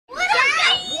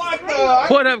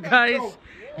What up, guys?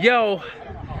 Yo,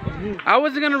 I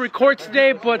wasn't gonna record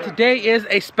today, but today is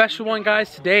a special one,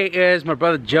 guys. Today is my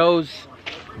brother Joe's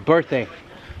birthday.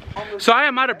 So I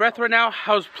am out of breath right now.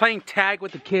 I was playing tag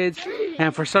with the kids,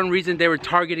 and for some reason they were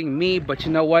targeting me, but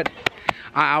you know what?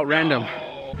 I outran them.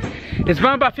 It's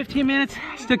been about 15 minutes.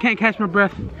 Still can't catch my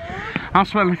breath. I'm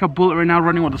sweating like a bullet right now,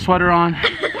 running with a sweater on.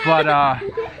 But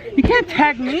you can't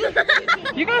tag me.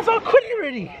 You guys all quit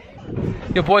already.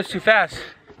 Your boy's too fast.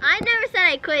 I never said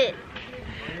I quit.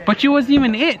 But you wasn't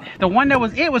even it. The one that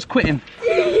was it was quitting.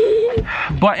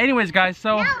 But anyways, guys,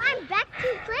 so now I'm back to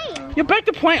playing. You're back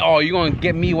to playing. Oh, you're gonna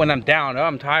get me when I'm down. Oh,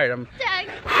 I'm tired. You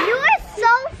were so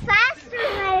faster than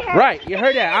I heard. Right, you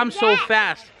heard that. I'm so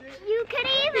fast. You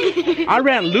couldn't even. I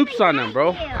ran loops on them,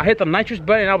 bro. I hit the nitrous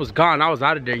button and I was gone. I was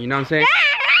out of there, you know what I'm saying?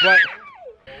 But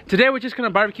today we're just gonna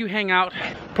barbecue, hang out.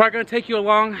 Probably gonna take you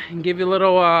along and give you a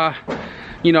little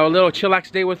you know, a little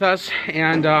chillax day with us.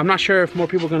 And I'm not sure if more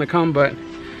people are gonna come, but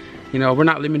you know, we're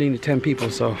not limiting to 10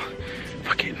 people, so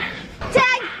fuck it.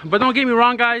 But don't get me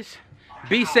wrong, guys.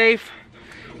 Be safe.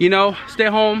 You know, stay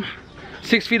home,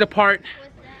 6 feet apart,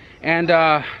 and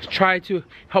try to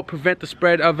help prevent the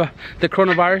spread of the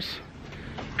coronavirus.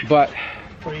 But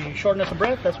for you shortness of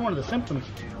breath, that's one of the symptoms.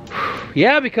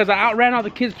 Yeah, because I outran all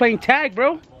the kids playing tag,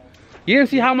 bro. You didn't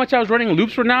see how much I was running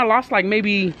loops for now? I lost like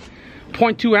maybe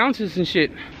 0.2 ounces and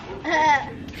shit.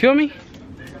 Feel me?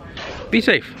 Be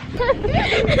safe.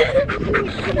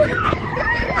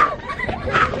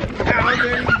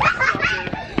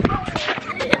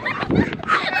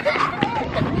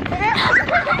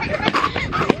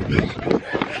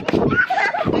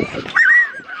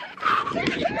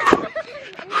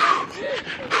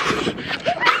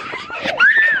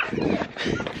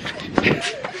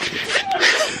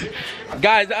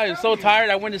 Guys, I am so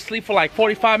tired. I went to sleep for like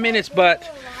 45 minutes, but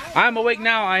I'm awake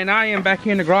now, and I am back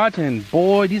here in the garage, and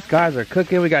boy, these guys are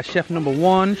cooking. We got chef number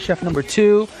 1, chef number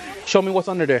 2. Show me what's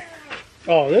under there.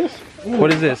 Oh, this? Ooh.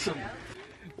 What is this?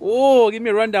 Oh, give me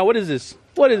a rundown. What is this?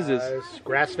 What is this? It's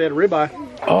grass-fed ribeye.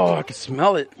 Oh, I can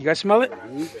smell it. You guys smell it?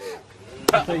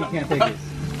 So you can't take it.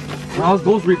 How's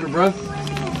Ghost Reaper, bro?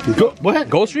 What?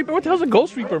 Ghost Reaper? What the hell's a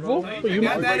Ghost Reaper, fool? You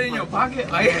got that in your pocket?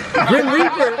 Grim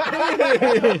Reaper.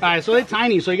 Alright, so they're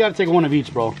tiny, so you gotta take one of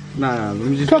each, bro. Nah, let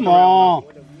me just come on.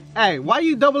 Hey, why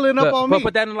you doubling up on me?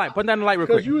 Put that in the light. Put that in the light real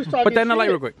quick. You was Put that in the light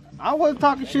real quick. I wasn't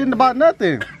talking shit about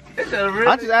nothing. I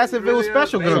just asked if it was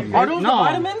special gummy. Are those the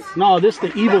vitamins? No, this is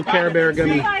the evil Care Bear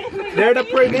gummy. They're the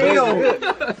premium.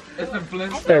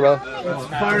 There, bro.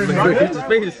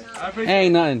 Face.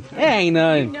 Ain't nothing. Ain't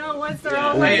nothing. No, what's the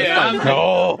wrong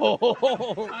No.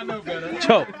 I know better.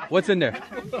 Joe, what's in there?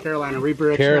 Carolina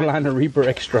Reaper extract. Carolina Reaper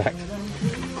extract.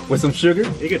 With some sugar?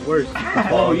 It gets worse.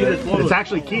 Oh, it's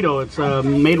actually keto. It's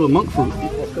made with monk fruit.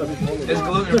 It's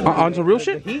gluten. On some real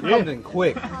shit? He comes in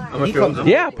quick.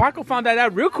 Yeah, Paco found that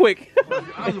out real quick.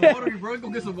 I was watery, bro. Go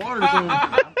get some water.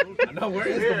 No, where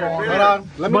is the ball? Hold on.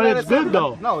 But it's good,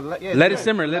 though. No, let it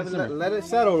simmer. Let it simmer. Let it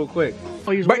settle real quick.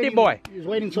 Oh, Birthday boy. He's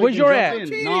waiting till Where's your at?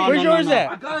 Where's yours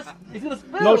at?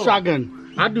 No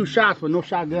shotgun. I do shots, but no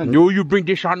shotgun. No, you bring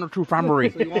this shot to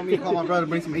Farmery. So you want me to call my brother to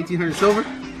bring some 1800 silver?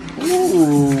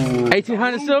 Ooh.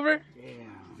 1800 silver? Yeah.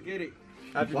 Get it.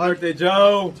 Happy birthday,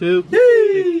 Joe.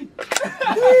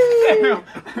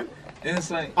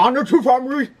 Insane. Honor to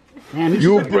Farmery.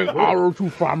 You bring honor to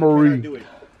Farmery.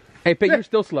 Hey, Pete, you're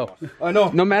still slow. I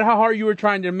know. No matter how hard you were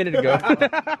trying a minute ago.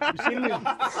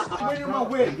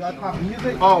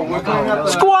 Oh, we're going up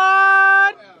the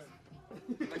Squad!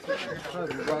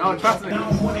 No, trust me.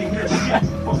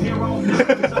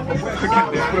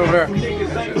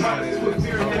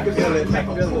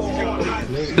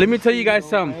 Let me tell you guys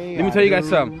something.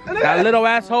 That little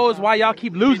asshole is why y'all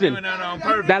keep losing.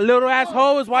 That little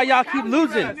asshole is why y'all keep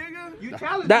losing.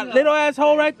 That little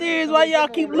asshole right there is why y'all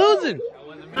keep losing.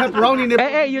 Pepperoni.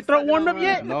 Hey, your throat warmed up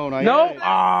yet? No, not no? yet.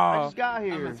 I just got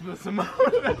here.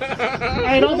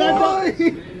 Hey, don't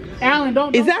Alan,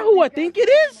 don't. Is that who I think it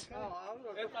is?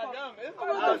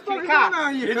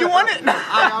 Did you want it?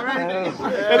 Already.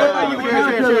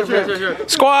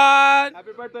 Squad!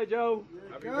 Happy birthday, Joe.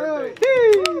 Happy birthday.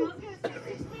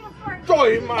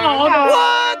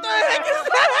 What the heck is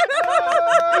that?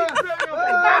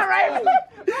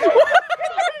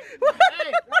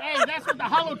 Hey, that's what the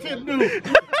hollow tip do.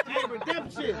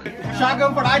 Redemption.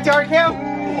 Shotgun for the ITR cam?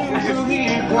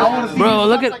 Bro,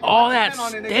 look at all that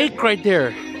steak right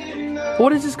there.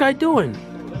 What is this guy doing?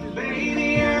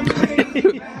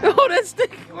 Oh, that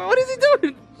steak. What is he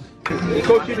doing?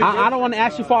 I don't want to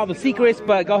ask you for all the secrets,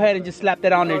 but go ahead and just slap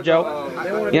that on there, Joe. You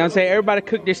know what I'm saying? Everybody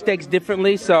cook their steaks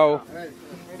differently, so.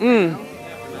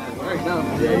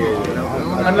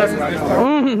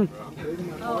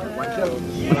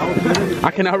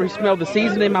 I can already smell the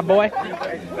seasoning, my boy.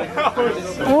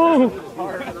 Oh.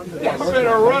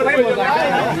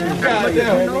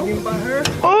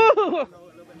 Oh.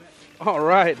 All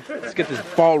right, let's get this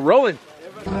ball rolling.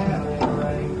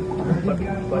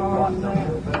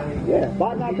 Yeah,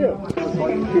 bought not too.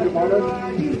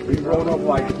 We rolled up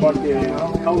like fucking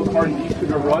color party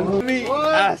to run.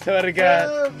 I swear to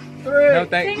God. No,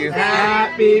 thank you.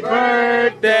 Happy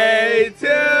birthday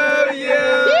to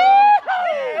you.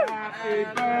 Happy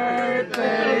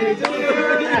birthday to you.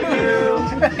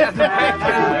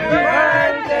 Happy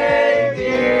birthday,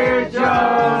 dear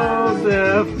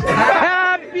Joseph.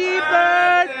 Happy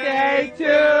birthday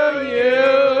to you.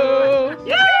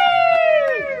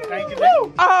 Thank you.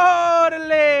 Oh, the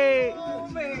leg.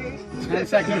 10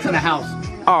 seconds in the house.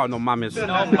 Oh, no, mames.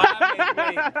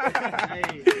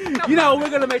 You know, we're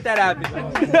gonna make that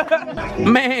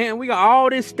happen. Man, we got all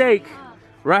this steak,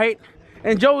 right?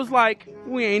 And Joe's like,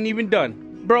 we ain't even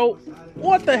done. Bro,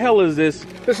 what the hell is this?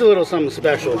 This is a little something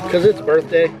special because it's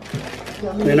birthday.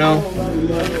 You know?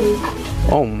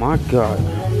 Oh my God.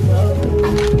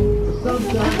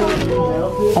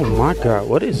 Oh my God,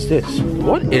 what is this?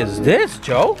 What is this,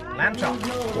 Joe? Lamb chop.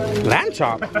 Lamb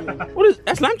chop? What is,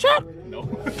 that's lamb chop? No.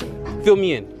 Fill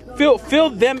me in. Fill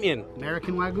them in.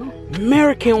 American Wagyu?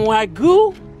 American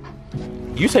Wagyu?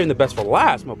 You saving the best for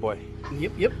last, my boy.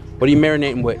 Yep, yep. What are you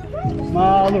marinating with?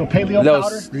 Little paleo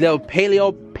powder. Little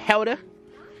paleo powder?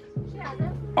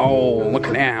 Oh, look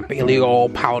at that. Paleo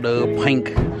powder,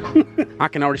 pink. I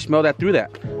can already smell that through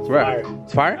that. It's right.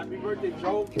 It's fire?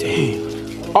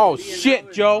 Dang. Oh,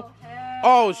 shit, Joe.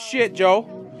 Oh, shit, Joe.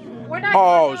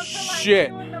 Oh,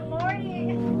 shit.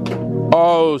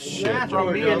 Oh, shit.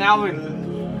 Me and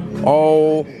Alvin.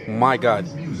 Oh, my God.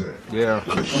 Yeah.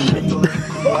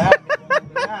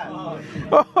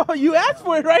 Oh, you asked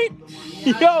for it, right?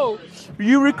 Yo,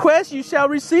 you request, you shall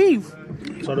receive.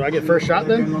 So do I get first shot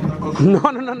then?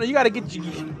 No. You gotta get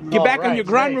back on your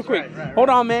grind real quick. Right. Hold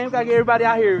on, man. We gotta get everybody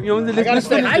out here. You know, I gotta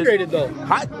stay hydrated though.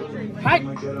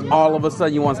 All of a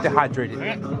sudden, you want to stay hydrated.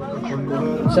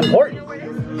 It's important.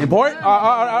 Important?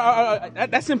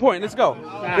 That's important. Let's go.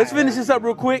 Let's finish this up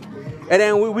real quick, and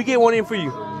then we get one in for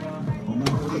you.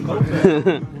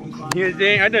 You know what I'm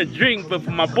saying? I done drink, but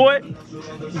for my boy, I'm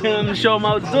gonna show him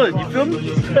how it's done. You feel me?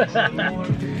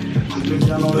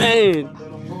 Man.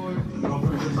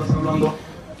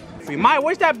 Maya,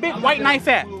 where's that big white knife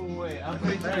at?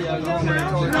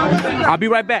 I'll be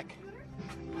right back.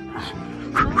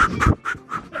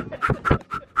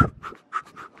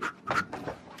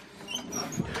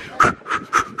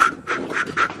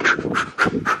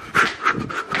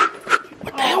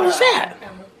 What the hell is that?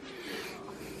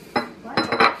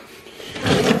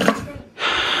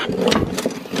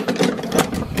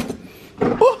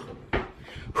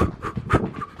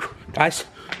 Guys,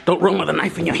 don't run with a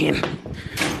knife in your hand.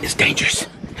 It's dangerous.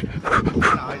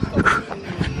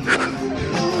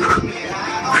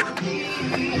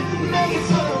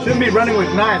 Shouldn't be running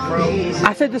with knives, bro.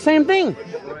 I said the same thing.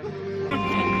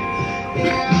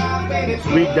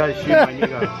 Sweet does shoot my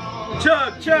nigga.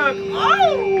 Chug.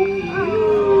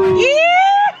 Oh! Yeah!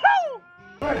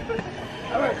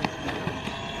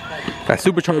 That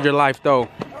supercharge your life, though.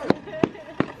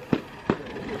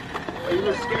 You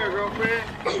look scared, girlfriend.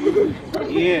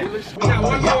 Yeah. We got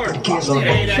one more. Shit.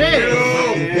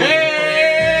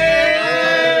 Hey!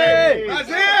 That's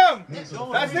him!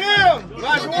 That's him!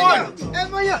 Last one!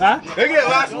 Huh? Look at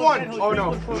last one! Oh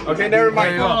no. Okay, never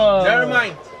mind. Never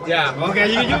mind. Yeah.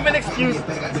 Okay, you give an excuse.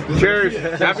 Cheers.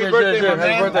 Happy birthday, my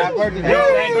man. Happy birthday.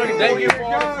 Thank you for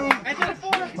all the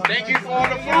food. Thank you for all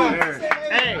the food.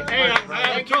 Hey, I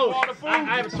have a toast. I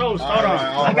have a toast. Hold on.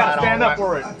 I gotta stand up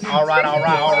for it. All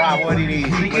right. What it is?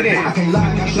 Get in.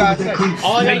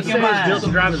 All I gotta say is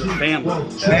Dilson Drive is a family.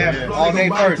 All day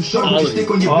first.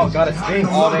 Oh, gotta stay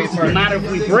all day first. No matter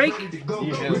if we break,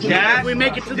 if we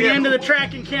make it to the end of the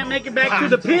track and can't make it back to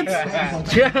the pits,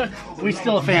 we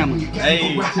still a family.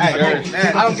 Hey, I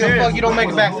don't give a fuck. You don't make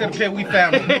it back to the pit. We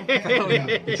family.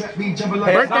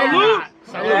 Birthday salute.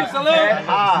 Salute. Head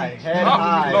high. Head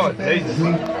high. Lord,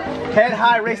 head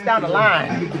high. Race down the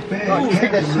line.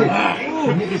 Take that shit.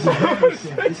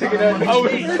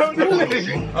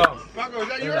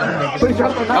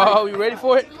 Oh, you ready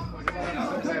for it?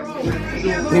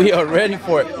 We are ready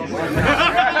for it.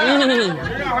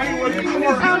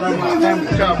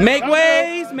 Make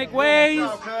ways, make ways.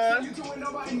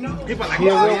 You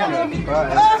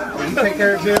take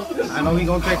care of him. I know he's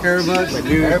gonna take care of us.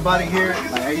 Everybody here,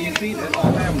 like you see, that's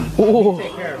all family. Ooh.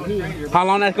 How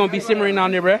long that's gonna be simmering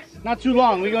on there, bruh? Not too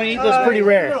long. We're gonna eat this pretty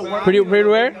rare. Pretty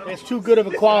rare? It's too good of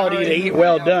a quality to eat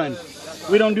well done.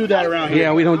 We don't do that around here.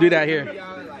 Yeah, we don't do that here.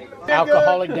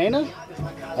 Alcoholic Dana?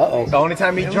 Uh-oh. The only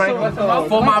time he drank was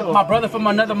For my brother from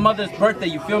another mother's birthday,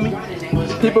 you feel me?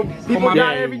 people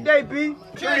die every day, B.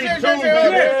 Cheers.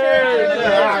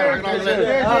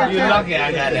 You lucky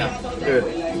I got that.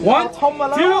 1, 2,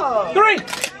 3.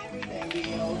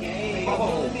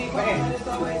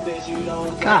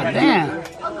 God damn.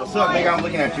 What's up, nigga? I'm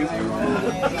looking at you.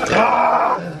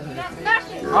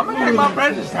 I'm gonna take my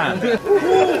precious time.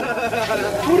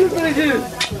 Who is gonna do?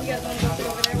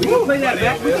 We can play that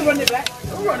back. We can run it back.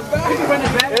 We can run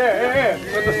it back. Yeah.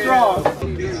 With the straw.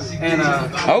 And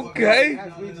Okay.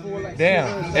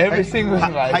 Damn. Every single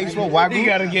like. How you spell Y? You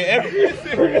gotta get every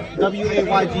single.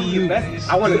 W-A-Y-G-U.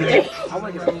 I want to get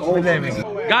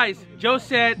Guys, Joe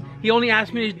said he only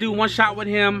asked me to do one shot with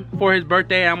him for his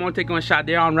birthday. I'm gonna take one shot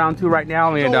there on round 2 right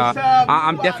now, and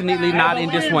I'm definitely not in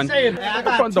this one. I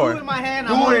got front door. 2 in my hand.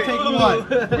 I want to take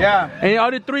one. Yeah. And the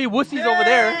other 3 wussies over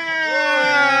there.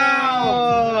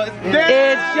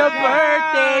 It's your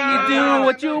birthday, you do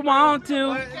what you want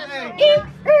to.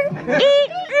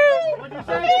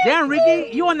 Damn,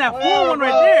 Ricky, you on that full one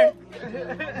right there.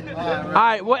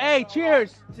 Alright, well, hey,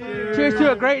 cheers. Cheers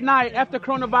to a great night after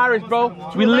coronavirus,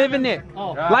 bro. We living it.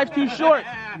 Life's too short.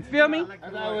 You feel me?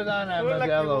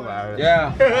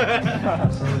 Yeah.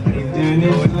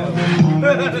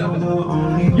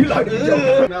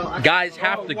 Guys,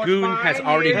 half the goon has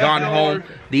already gone home.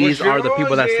 These are the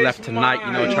people that's left tonight,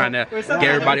 you know, trying to get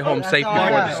everybody home safe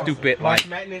before the stupid, like,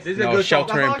 you know,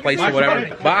 shelter in place or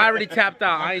whatever. But I already tapped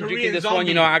out. I ain't drinking this one,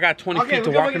 you know, I got 20 feet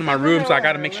to walk into my room, so I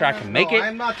gotta make sure I can make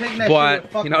it.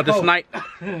 But, you know, this night,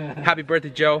 happy birthday,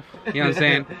 Joe. You know what I'm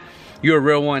saying? You're a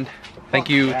real one. Thank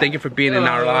you for being in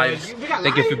our lives.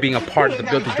 Thank you for being a part of the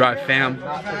Built to Drive fam.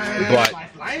 But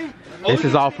this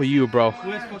is all for you, bro.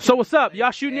 So what's up?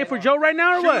 Y'all shooting it for Joe right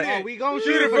now or what? We gonna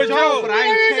shoot it for Joe, but I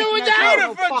ain't taking Shoot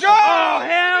it for Joe! Oh,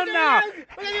 hell no!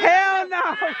 Hell no,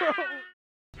 bro!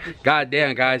 God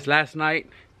damn, guys. Last night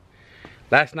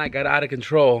got out of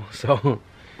control. So,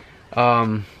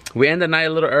 we ended the night a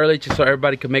little early just so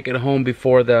everybody could make it home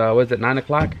before the, what is it, 9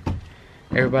 o'clock?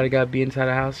 Everybody got to be inside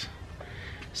the house.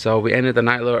 So we ended the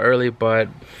night a little early, but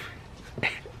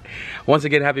once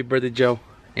again, happy birthday, Joe.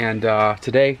 And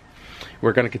today,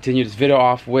 we're going to continue this video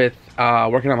off with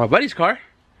working on my buddy's car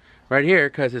right here,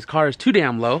 because his car is too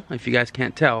damn low. If you guys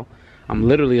can't tell, I'm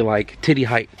literally like titty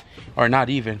height, or not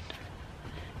even.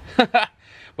 But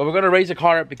we're going to raise the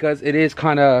car up because it is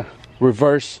kind of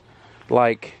reverse,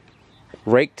 like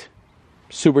raked,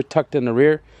 super tucked in the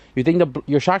rear. You think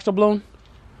your shocks are blown?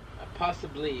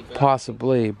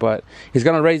 Possibly, but he's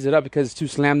gonna raise it up because it's too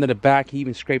slammed in the back. He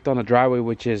even scraped on the driveway,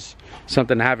 which is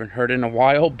something I haven't heard in a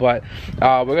while. But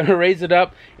we're gonna raise it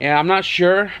up, and I'm not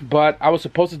sure, but I was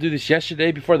supposed to do this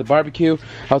yesterday before the barbecue.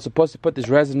 I was supposed to put this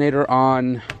resonator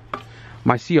on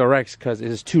my CRX because it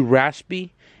is too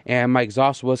raspy, and my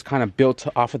exhaust was kind of built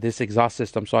off of this exhaust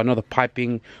system, so I know the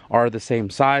piping are the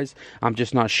same size. I'm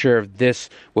just not sure if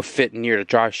this will fit near the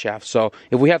drive shaft. So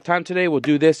if we have time today, we'll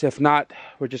do this. If not,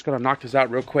 we're just gonna knock this out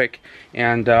real quick,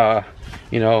 and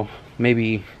you know,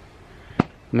 maybe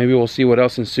we'll see what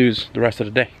else ensues the rest of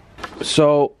the day.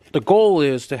 So the goal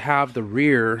is to have the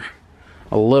rear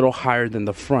a little higher than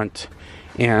the front,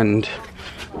 and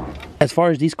as far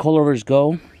as these coilovers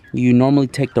go, you normally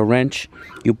take the wrench,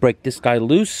 you break this guy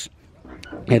loose,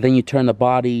 and then you turn the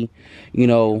body, you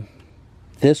know,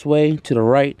 this way to the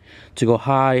right to go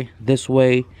high, this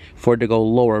way for it to go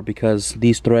lower, because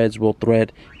these threads will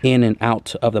thread in and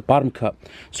out of the bottom cup.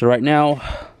 So right now,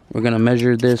 we're gonna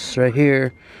measure this right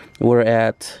here. We're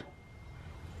at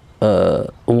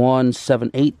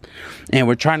 178, and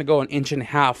we're trying to go 1.5 inches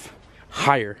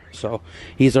higher. So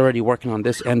he's already working on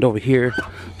this end over here.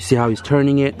 See how he's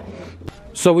turning it.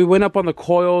 So we went up on the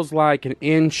coils like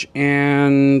 1.25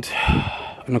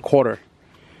 inches.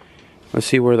 Let's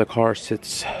see where the car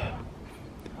sits.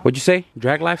 What'd you say?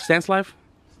 Drag life? Stance life?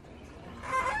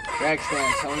 Drag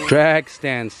stance, homie. Drag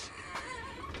stance.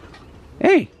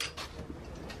 Hey.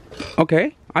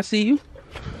 Okay, I see you.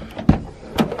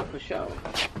 For sure.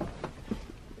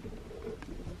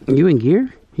 You in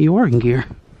gear? You are in gear.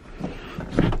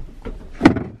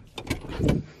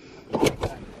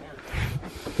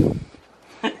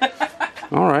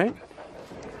 All right.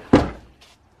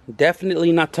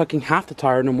 Definitely not tucking half the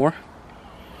tire no more.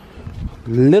 A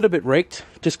little bit raked,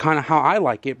 just kind of how I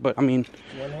like it, but I mean,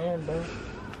 One hand, bro.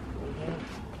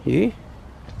 yeah.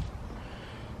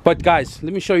 But guys,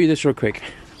 let me show you this real quick.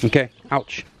 Okay,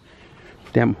 ouch.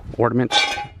 Damn ornaments.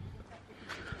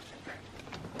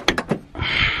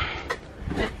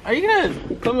 Are you gonna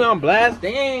put me on blast?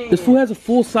 Dang. This fool has a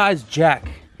full-size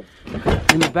jack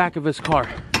in the back of his car.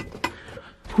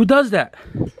 Who does that?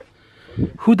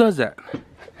 Who does that?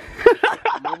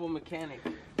 Mobile mechanic.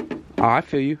 Oh, I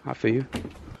feel you. I feel you.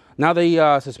 Now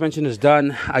the suspension is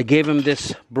done. I gave him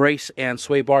this brace and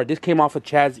sway bar. This came off of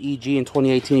Chad's EG in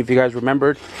 2018, if you guys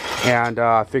remembered. And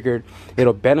I figured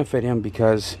it'll benefit him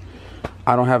because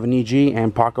I don't have an EG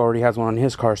and Paco already has one on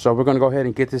his car. So we're going to go ahead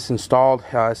and get this installed.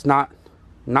 It's not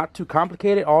too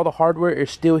complicated. All the hardware is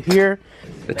still here.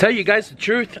 To tell you guys the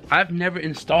truth, I've never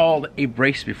installed a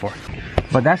brace before.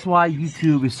 But that's why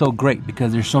YouTube is so great,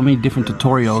 because there's so many different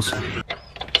tutorials.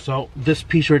 So this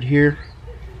piece right here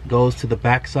goes to the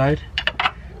back side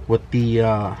with the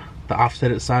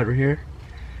offsetted side right here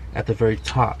at the very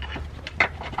top.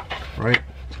 Right,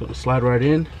 it's going to slide right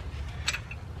in.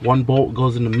 One bolt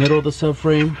goes in the middle of the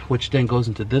subframe, which then goes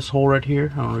into this hole right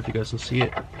here. I don't know if you guys can see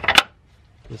it.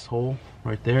 This hole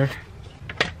right there.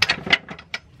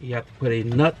 You have to put a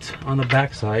nut on the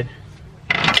back side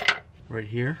right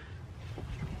here.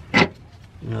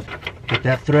 You know, get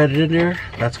that threaded in there.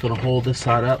 That's going to hold this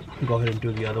side up. Go ahead and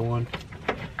do the other one.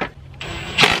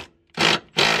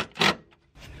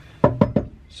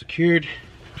 Secured.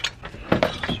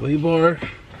 Sway bar.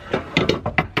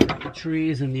 The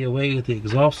tree is in the way with the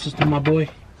exhaust system, my boy.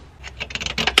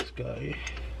 This guy.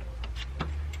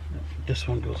 This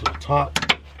one goes to the top.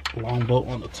 Long bolt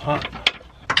on the top.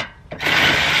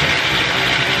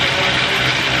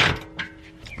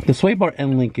 The sway bar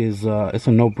end link is it's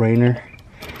a no-brainer.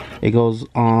 It goes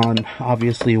on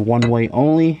obviously one way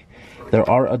only. There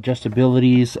are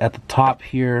adjustabilities at the top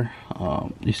here.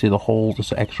 You see the hole,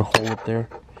 there's an extra hole up there.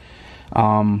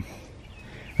 I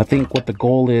think what the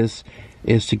goal is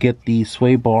to get the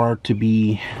sway bar to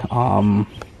be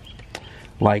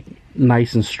like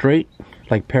nice and straight,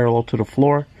 like parallel to the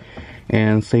floor.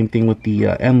 And same thing with the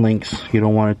end links. You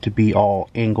don't want it to be all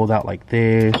angled out like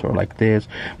this or like this.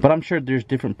 But I'm sure there's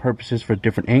different purposes for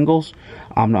different angles.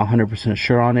 I'm not 100%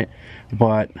 sure on it.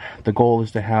 But the goal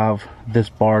is to have this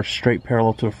bar straight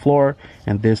parallel to the floor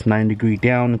and this 90-degree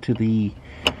down into the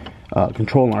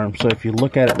control arm. So if you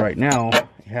look at it right now, it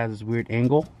has this weird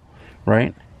angle,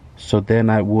 right? So then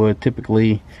I would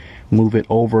typically move it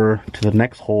over to the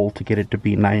next hole to get it to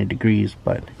be 90 degrees.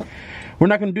 But we're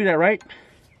not going to do that, right?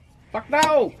 Fuck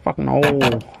no! Fuck no.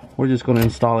 We're just gonna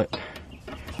install it.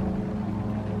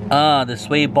 The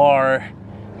sway bar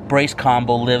brace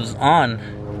combo lives on.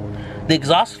 The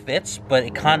exhaust fits, but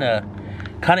it kinda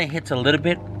hits a little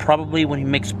bit. Probably when he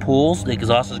makes pulls, the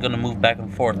exhaust is gonna move back and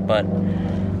forth, but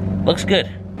looks good.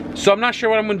 So I'm not sure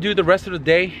what I'm gonna do the rest of the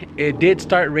day. It did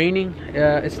start raining.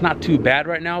 It's not too bad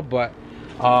right now, but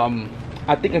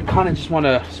I think I kind of just want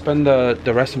to spend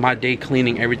the rest of my day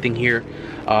cleaning everything here,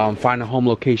 find a home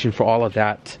location for all of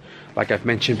that, like I've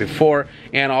mentioned before.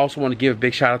 And I also want to give a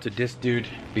big shout out to this dude,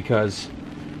 because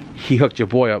he hooked your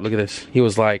boy up. Look at this. He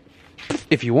was like,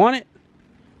 if you want it,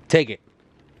 take it.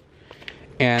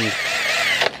 And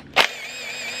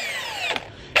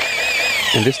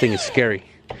this thing is scary.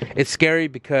 It's scary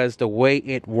because the way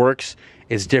it works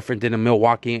is different than a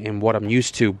Milwaukee and what I'm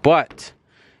used to, but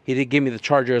he did give me the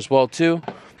charger as well too.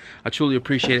 I truly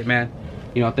appreciate it, man.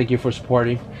 You know, thank you for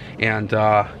supporting. And you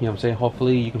know what I'm saying,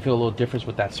 hopefully you can feel a little difference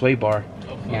with that sway bar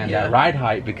and that ride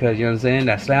height, because you know what I'm saying,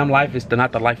 that slam life is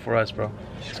not the life for us, bro.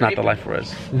 It's not the life for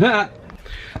us.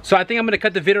 So I think I'm gonna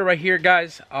cut the video right here,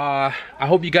 guys. I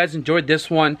hope you guys enjoyed this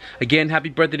one. Again, happy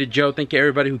birthday to Joe. Thank you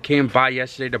everybody who came by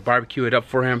yesterday to barbecue it up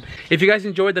for him. If you guys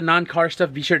enjoyed the non-car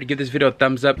stuff, be sure to give this video a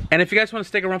thumbs up. And if you guys want to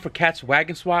stick around for Kat's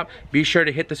wagon swap, be sure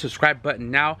to hit the subscribe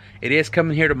button now. It is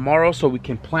coming here tomorrow, so we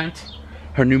can plant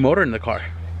her new motor in the car.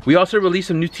 We also released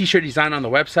some new t-shirt design on the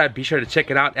website. Be sure to check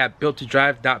it out at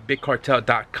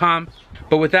builttodrive.bigcartel.com.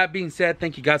 But with that being said,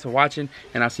 thank you guys for watching,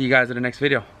 and I'll see you guys in the next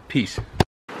video. Peace.